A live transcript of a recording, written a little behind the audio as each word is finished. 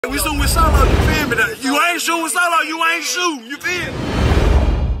We shooting with Solo, you feel me? You ain't shooting with Solo, you ain't shooting, you feel me?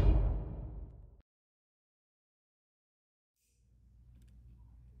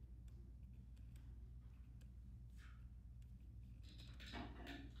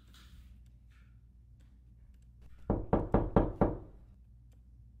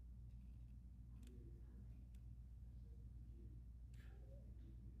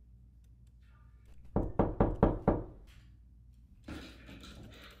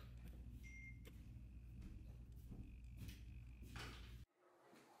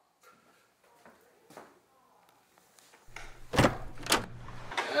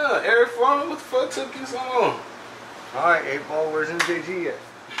 Eric Foreman, what the fuck took you so long? Alright, 8-ball, where's MJG at?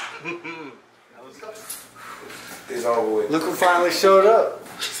 It's all the way. Look who finally showed up.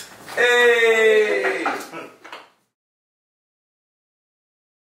 Hey!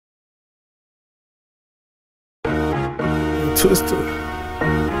 Twister.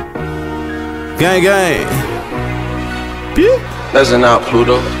 Gang, gang. Yeah. Peasant out,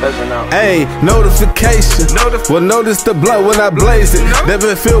 Pluto. Peasant out. Hey, notification. Well, notice the blunt when I blaze it. They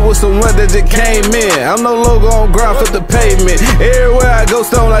been filled with someone that just came in. I'm no longer on ground for the pavement. Everywhere I go,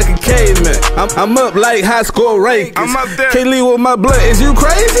 stone like a caveman. I'm up like high score rankings. I'm up there. Can't leave with my blunt. Is you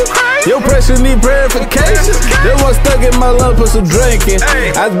crazy? Your pressure need verification. There one stuck in my lung for some drinking.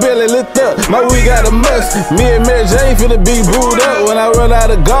 I barely lit up. My weed got a must. Me and Mary Jane finna be booed up. When I run out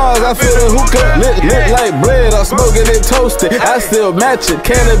of gauze, I feel the hookah. Lit like bread. I'm smoking it toasted. I still match it.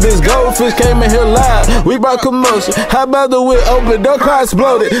 Cannabis goldfish came in here live. We brought commotion. How about the whip open? Don't car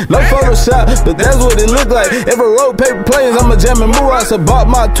exploded. No Photoshop, but that's what it look like. If a road paper plays, I'ma jam and move out. So bought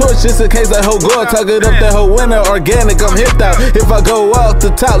my torch just in case that hoe go. Talk it up that whole winter. Organic, I'm hit out. If I go off the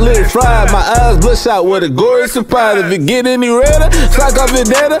top, lit fried. My eyes bloodshot with a gory surprise. If it get any redder, sock off your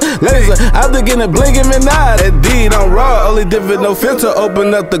data. Laser, I'm thinking of blinking and nod. Indeed, I'm raw. Only different, no filter.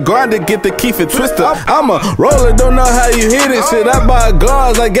 Open up the grind to get the key for twister. I'm a roller, don't know how you hit it. Shit, I buy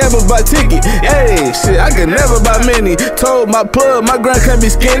guards, I gave her by ticket. Hey, shit, I can never buy many. Told my plug, my grind can't be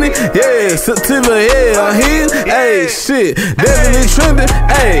skinny. Yeah, sativa, yeah, on his. Hey, shit, definitely trending.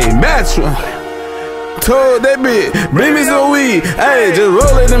 Hey, natural. Told that bitch, bring me some weed. Hey, just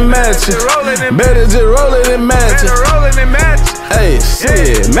roll it and match it. Better just roll it and match it. Hey,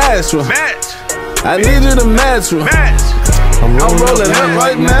 shit, match one. I need you to match one. I'm rolling up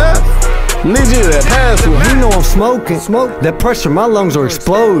right now. Need you to pass one. You know I'm smoking. That pressure, my lungs are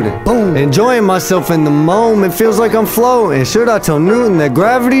exploding. Boom. Enjoying myself in the moment, feels like I'm floating. Should I tell Newton that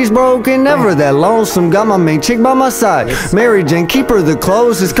gravity's broken? Never that lonesome. Got my main chick by my side. Mary Jane, keep her the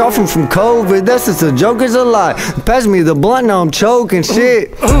closest. Coughing from COVID, that's just a joke, is a lie. Pass me the blunt, now I'm choking.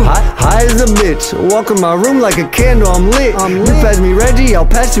 Shit, high as a bitch. Walk in my room like a candle, I'm lit. You pass me Reggie, I'll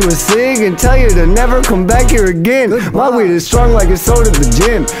pass you a cig and tell you to never come back here again. My weed is strong like it's sold at the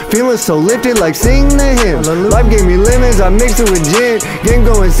gym. Feeling so lifted like singing the hymns. Life gave me lemons, I mixed it with gin. Game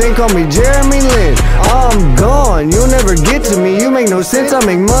go insane, call me Jeremy Lin. I'm gone, you'll never get to me. You make no sense, I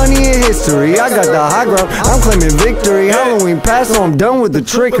make money in history. I got the high ground, I'm claiming victory. Halloween past, so I'm done with the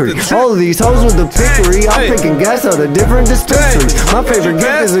trickery. All of these hoes with the pickery. I'm picking gas out of different dispensaries. My favorite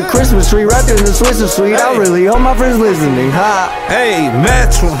gift is a Christmas tree wrapped in the Swiss sweet. I really hope my friends listening. Ha. Hey,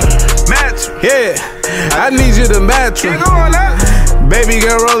 match one. Yeah, I need you to match one. Baby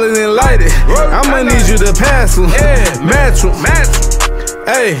girl, roll it and light it. I'ma need you to pass one. Match one.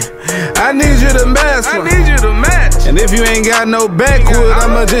 Hey, I need you to match one. And if you ain't got no backwood,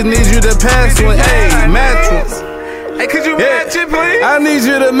 I'ma just need you to pass one. Hey, match one. Hey, could you match it, please? I need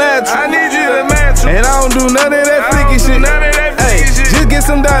you to match one. I need you to match one. And I don't do none of that freaky shit. Hey, just get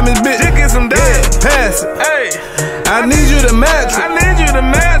some diamonds, bitch. Just get some diamonds. Pass it. Hey, I need you to match one. I need you to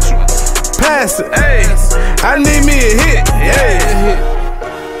match one. Pass it. Hey, I need me a hit. Hey,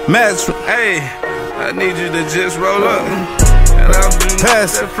 match one. Hey, I need you to just roll up. And I'll do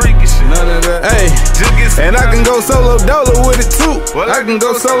Pass that freaky shit. None of that. Hey, and I can go solo dolo with it too. I can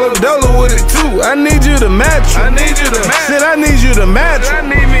go solo dolo with it too. I need you to match one. I need you to match. Shit, I need you to match I one.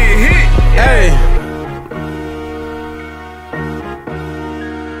 need me a hit. Hey.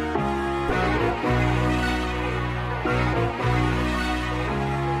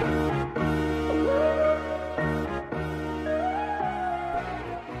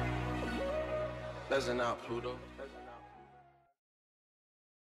 Peasant out, Pluto.